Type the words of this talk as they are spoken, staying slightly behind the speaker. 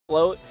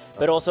float,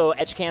 but also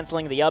edge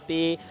canceling the up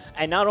B.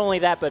 And not only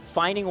that, but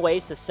finding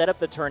ways to set up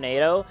the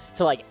tornado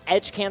to like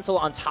edge cancel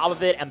on top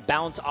of it and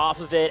bounce off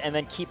of it and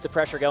then keep the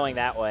pressure going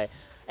that way.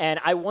 And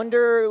I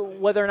wonder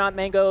whether or not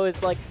Mango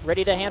is like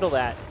ready to handle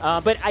that.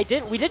 But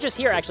we did just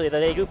hear actually that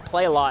they do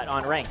play a lot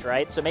on ranked,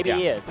 right? So maybe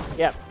he is.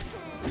 Yeah.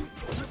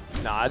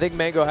 No, I think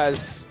Mango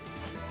has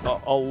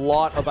a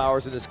lot of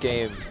hours in this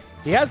game.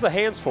 He has the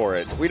hands for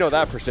it. We know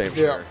that for damn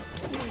sure.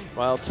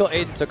 Well, until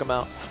Aiden took him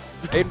out.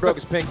 Aiden broke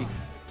his pinky.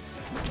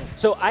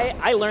 So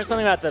I learned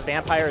something about the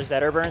Vampire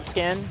Zetterburn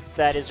skin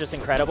that is just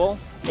incredible.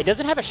 It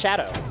doesn't have a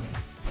shadow.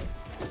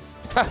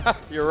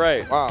 You're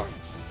right. Wow.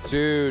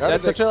 Dude,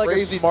 that's such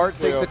a smart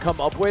thing to come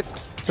up with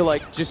to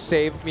like just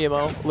save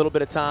Miyamoto a little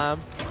bit of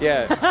time.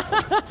 Yeah.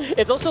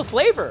 It's also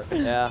flavor.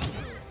 Yeah.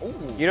 Ooh.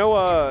 You know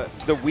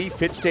the Wii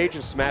Fit stage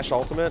in Smash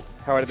Ultimate?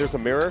 How there's a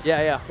mirror?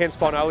 Yeah, yeah. Can't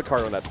spawn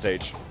Alucard on that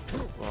stage.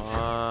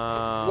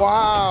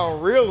 Wow,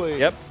 really?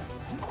 Yep.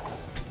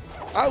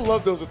 I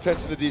love those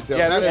attention to detail.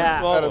 Yeah,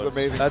 that is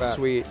amazing. That's fact.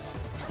 sweet.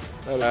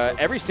 That is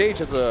every stage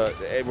has a...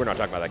 We're not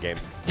talking about that game.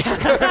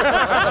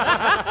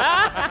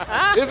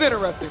 It's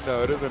interesting,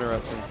 though. It is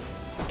interesting.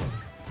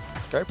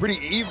 Okay, pretty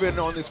even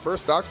on this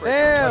first stock break.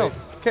 Damn.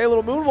 Okay, a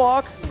little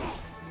moonwalk.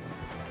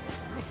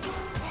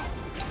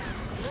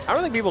 I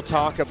don't think people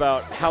talk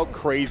about how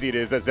crazy it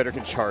is that Zetter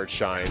can charge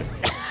Shine.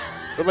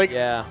 But like,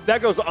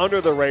 that goes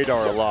under the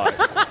radar a lot.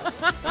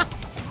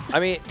 I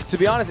mean, to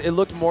be honest, it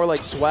looked more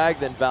like swag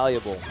than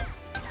valuable.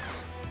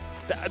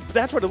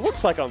 That's what it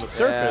looks like on the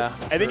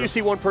surface. And then you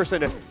see one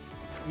person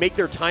make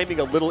their timing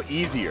a little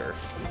easier.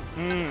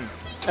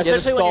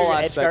 Especially when you're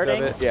edge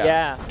guarding.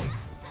 Yeah.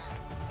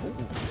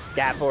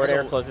 That forward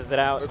air closes it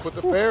out. Look with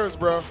the fairs,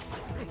 bro.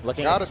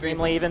 Looking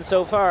extremely even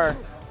so far.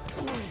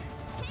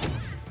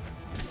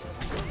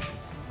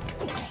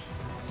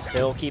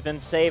 Still keeping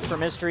safe for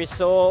Mystery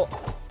Soul.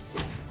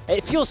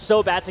 It feels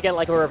so bad to get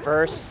like a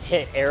reverse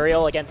hit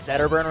aerial against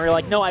Zetterburn where you're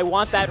like, no, I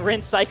want that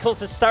rinse cycle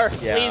to start.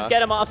 Please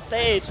get him off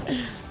stage.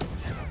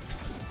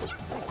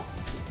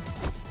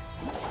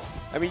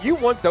 I mean, you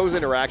want those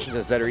interactions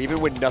as Zetter,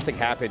 even when nothing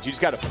happens. You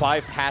just got a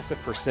 5 passive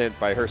 %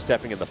 by her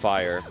stepping in the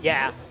fire.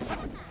 Yeah.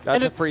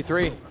 That's a free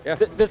 3. Yeah.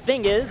 The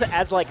thing is,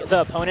 as like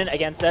the opponent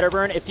against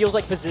Zetterburn, it feels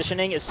like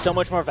positioning is so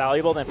much more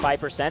valuable than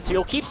 5%, so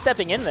you'll keep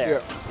stepping in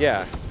there.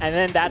 Yeah. And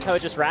then that's how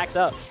it just racks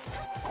up.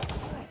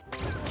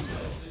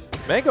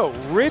 Mango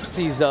rips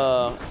these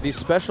down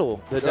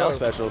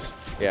specials.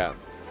 Yeah.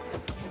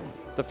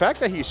 The fact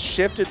that he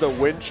shifted the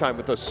wind chime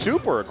with a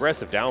super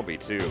aggressive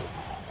downbeat too.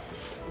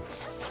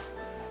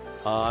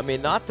 I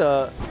mean, not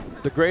the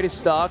greatest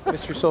stock.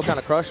 Mr. Soul kind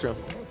of crushed him.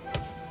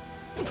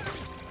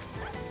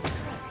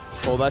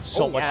 Oh, that's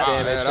so much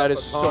damage. Man, that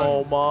is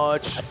so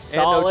much. A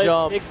solid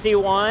no jump.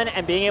 61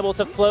 and being able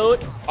to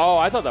float. Oh,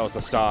 I thought that was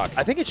the stock.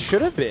 I think it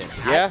should have been.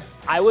 Yeah.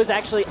 I was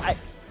actually...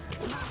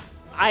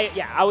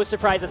 I was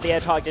surprised that the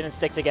Edgehog didn't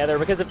stick together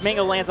because if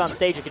Mango lands on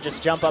stage, you could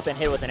just jump up and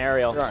hit with an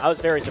aerial. Right. I was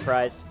very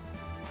surprised.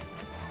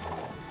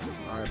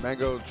 All right,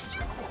 Mango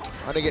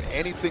trying to get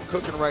anything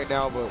cooking right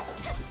now, but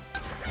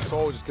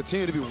Soul just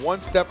continue to be one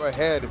step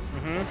ahead.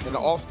 And the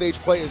off-stage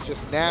play is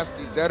just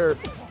nasty. Zetter,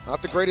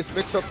 not the greatest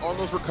mix-ups on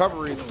those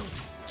recoveries.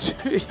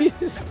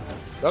 Jeez.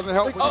 Doesn't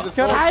help when he's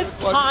has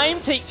time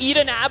to eat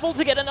an apple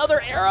to get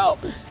another arrow.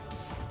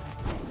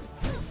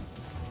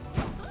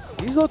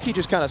 He's low-key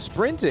just kind of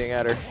sprinting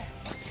at her.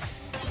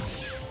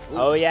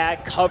 Oh yeah,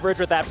 coverage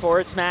with that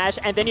forward smash,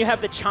 and then you have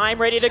the chime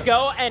ready to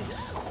go, and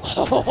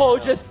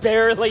just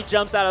barely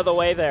jumps out of the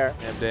way there.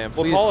 Damn,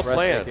 we'll call it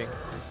planned.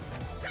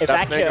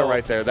 That's Mango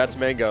right there. That's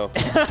Mango.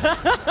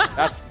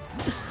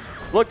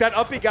 Look, that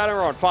uppy got her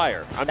on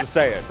fire. I'm just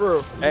saying.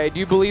 True. Hey, do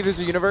you believe there's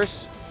a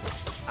universe?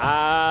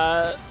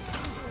 I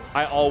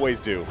always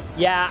do.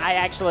 Yeah,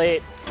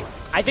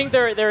 I think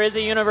there is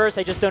a universe.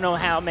 I just don't know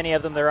how many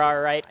of them there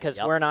are, right? Because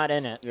we're not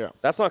in it. Yeah.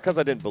 That's not because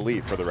I didn't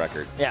believe, for the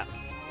record. Yeah.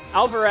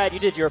 Alvarad, you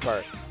did your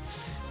part.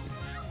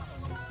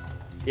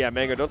 Yeah,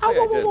 Mango, don't say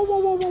I did.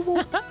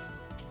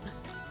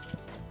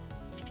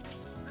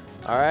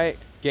 All right,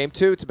 game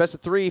 2. It's a best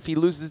of 3. If he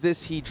loses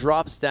this, he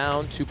drops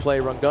down to play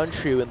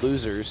Rungunshu and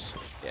losers.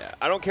 Yeah,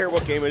 I don't care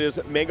what game it is.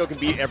 Mango can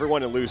beat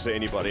everyone and lose to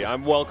anybody.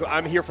 I'm welcome.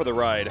 I'm here for the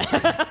ride.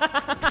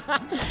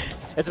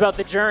 It's about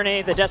the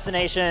journey. The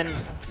destination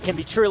can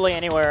be truly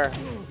anywhere.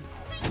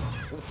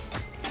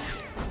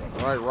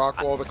 All right,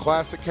 Rockwall, the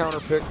classic counter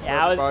pick for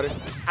everybody.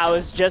 I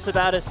was just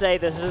about to say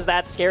this is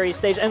that scary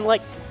stage. And,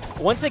 like,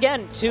 once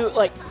again, too,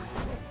 like,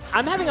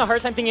 I'm having a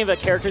hard time thinking of a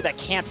character that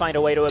can't find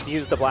a way to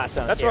abuse the blast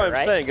zones. That's here, what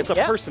I'm saying. It's a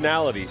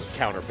personalities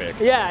counter pick.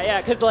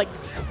 Yeah, because, like,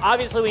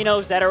 obviously we know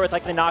Zetter with,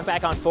 like, the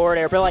knockback on forward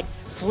air, but, like,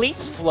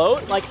 Fleet's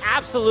float, like,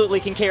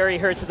 absolutely can carry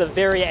her to the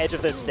very edge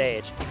of this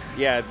stage.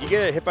 Yeah, you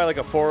get hit by, like,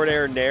 a forward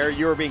air nair,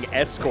 you are being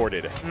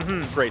escorted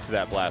straight to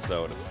that blast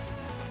zone.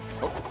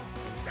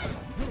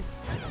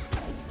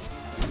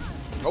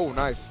 Oh,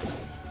 nice.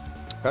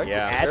 Okay.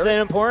 Yeah. That's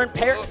an important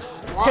pair.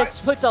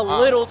 Just puts a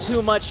little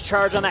too much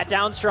charge on that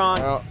down strong.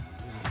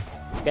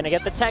 Gonna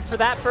get the tech for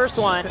that first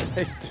one.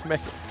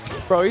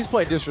 Bro, he's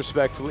playing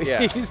disrespectfully.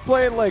 Yeah. He's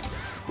playing like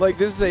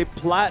this is a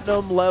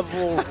platinum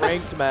level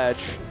ranked match.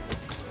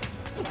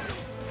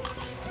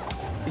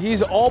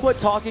 He's all but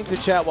talking to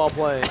chat while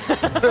playing.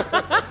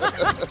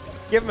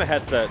 Give him a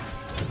headset.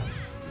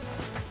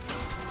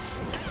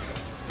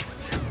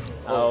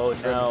 Oh,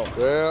 no.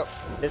 Yep.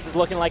 This is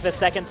looking like the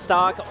second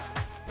stock.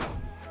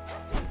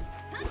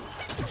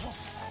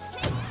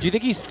 Do you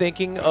think he's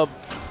thinking of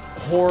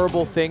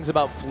horrible things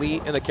about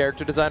Fleet and the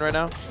character design right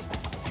now?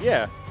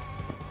 Yeah.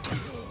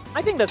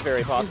 I think that's very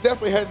He's possible.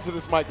 definitely heading to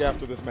this mic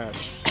after this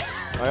match.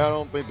 I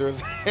don't think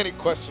there's any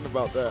question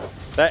about that.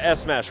 That F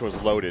smash was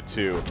loaded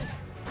too.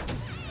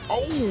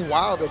 Oh,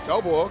 wow, the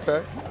double,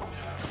 okay.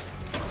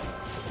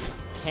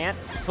 Can't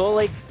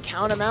fully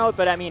count him out,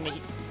 but I mean,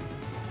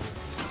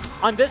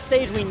 on this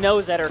stage, we know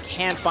Zetter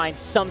can find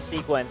some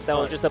sequence that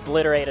will just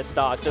obliterate a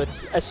stock, so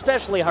it's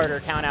especially harder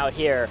to count out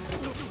here.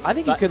 I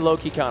think you could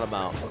low-key count him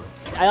out.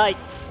 I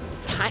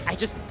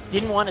just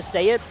didn't want to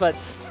say it, but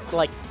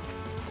like,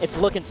 it's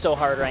looking so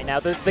hard right now.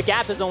 The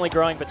gap is only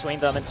growing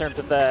between them in terms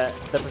of the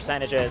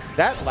percentages.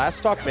 That last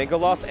stock Mango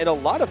lost and a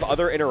lot of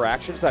other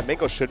interactions that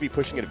Mango should be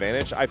pushing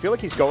advantage. I feel like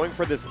he's going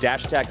for this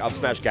dash attack up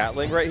smash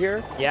Gatling right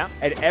here. Yeah.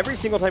 And every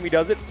single time he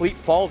does it, Fleet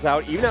falls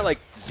out, even at like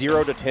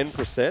 0 to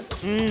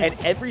 10%. And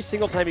every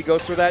single time he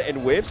goes for that and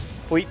whiffs,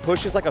 Fleet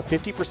pushes like a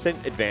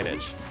 50%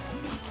 advantage.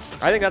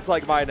 I think that's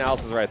like my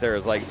analysis right there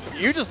is like,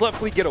 you just let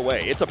Fleet get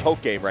away. It's a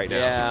poke game right now.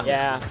 Yeah.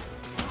 Yeah.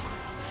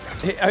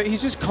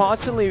 He's just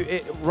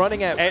constantly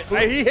running at.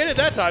 And he hit it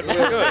that time. So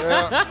good.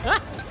 Yeah.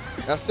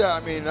 That's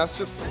that. I mean, that's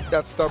just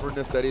that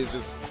stubbornness that he's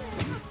just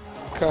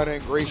kind of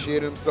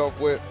ingratiated himself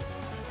with.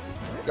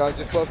 Guy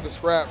just loves to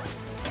scrap.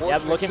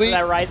 Yep, looking for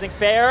that rising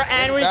fair,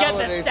 and we get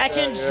the Invalidates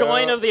second that,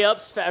 join yeah. of the up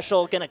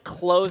special. Gonna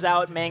close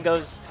out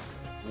Mango's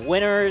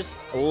winner's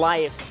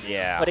life.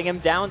 Yeah. Putting him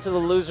down to the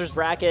loser's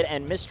bracket,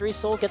 and Mystery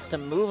Soul gets to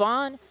move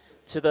on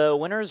to the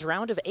winner's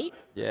round of 8.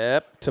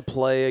 Yep, to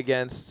play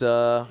against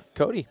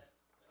Cody.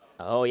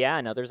 Oh yeah,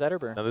 another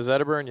Zetterburn. Another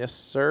Zetterburn, yes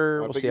sir.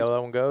 We'll see how that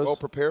one goes. Well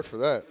prepared for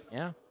that.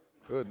 Yeah.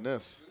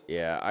 Goodness.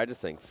 Yeah, I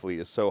just think Fleet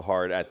is so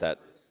hard at that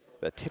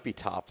tippy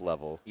top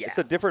level. Yeah. It's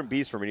a different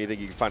beast from anything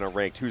you can find on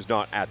ranked who's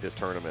not at this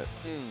tournament.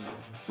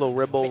 Little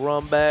Ribble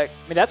run back.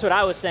 I mean, that's what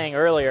I was saying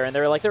earlier, and they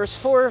were like, there's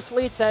 4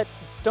 fleets at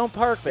Don't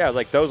Park. But Yeah,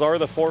 like those are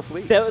the 4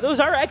 fleets. those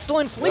are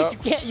excellent fleets.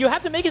 You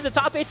have to make it to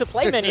top 8 to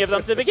play many of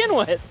them to begin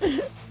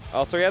with.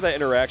 Also, we had that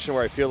interaction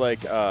where I feel like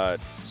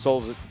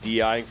Soul's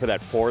DIing for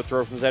that forward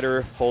throw from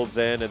Zetter, holds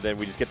in, and then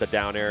we just get the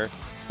down air.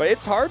 But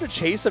it's hard to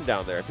chase him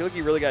down there. I feel like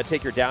you really got to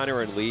take your down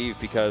air and leave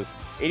because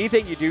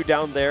anything you do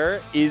down there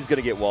is going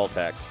to get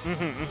wall-tacked.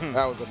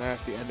 That was a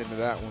nasty ending to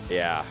that one.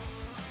 Yeah.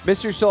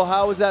 Mr. Soul,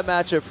 how was that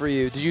matchup for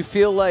you? Did you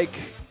feel like,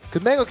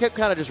 because Mango kept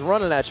kind of just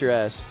running at your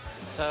ass?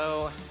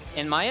 So,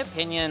 in my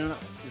opinion,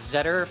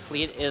 Zetter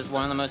Fleet is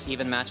one of the most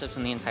even matchups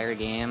in the entire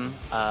game.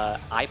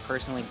 I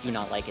personally do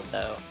not like it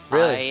though.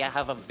 Really? I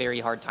have a very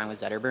hard time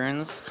with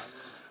Zetterburns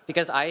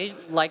because I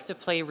like to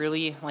play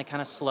really like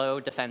kind of slow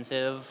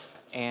defensive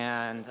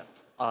and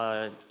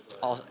I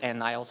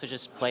also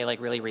just play like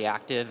really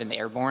reactive and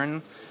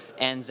airborne.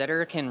 And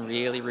Zetter can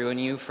really ruin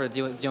you for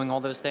doing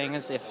all those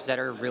things. If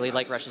Zetter really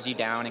like rushes you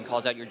down and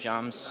calls out your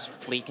jumps,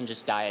 Fleet can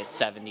just die at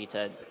 70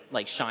 to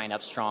like shine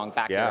up strong,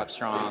 back air up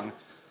strong.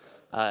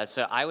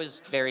 So I was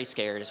very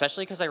scared,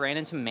 especially because I ran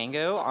into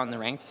Mango on the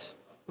ranked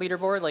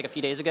leaderboard like a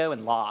few days ago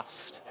and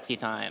lost a few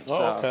times. Oh,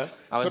 so okay.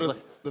 I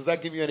was Does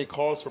that give you any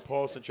cause for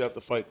pause since you have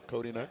to fight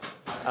Cody next?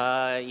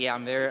 yeah,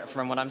 I'm very.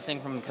 From what I'm seeing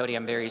from Cody,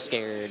 I'm very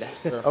scared.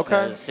 Okay.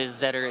 Because his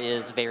Zetter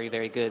is very,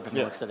 very good from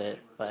the looks of it.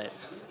 But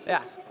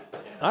yeah.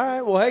 All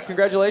right. Well, hey,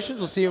 congratulations.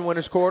 We'll see you in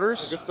winners'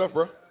 quarters. Good stuff,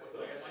 bro.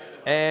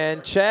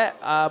 And chat,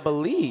 I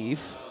believe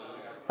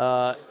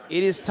it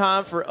is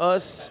time for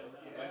us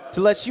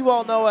to let you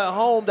all know at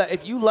home that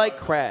if you like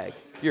Crag,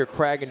 if you're a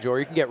Crag enjoyer,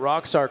 you can get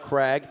Rockstar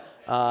Crag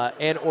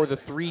and or the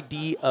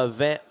 3D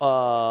event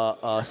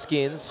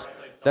skins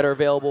that are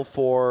available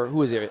for,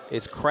 who is it?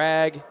 It's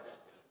Crag.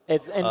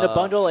 It's in the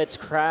bundle. It's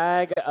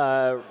Crag,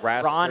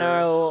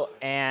 Rano,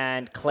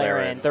 and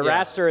Clarin. The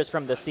Raster is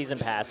from the season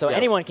pass, so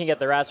anyone can get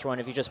the Raster one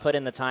if you just put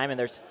in the time, and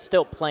there's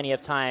still plenty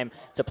of time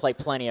to play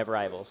plenty of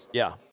Rivals. Yeah.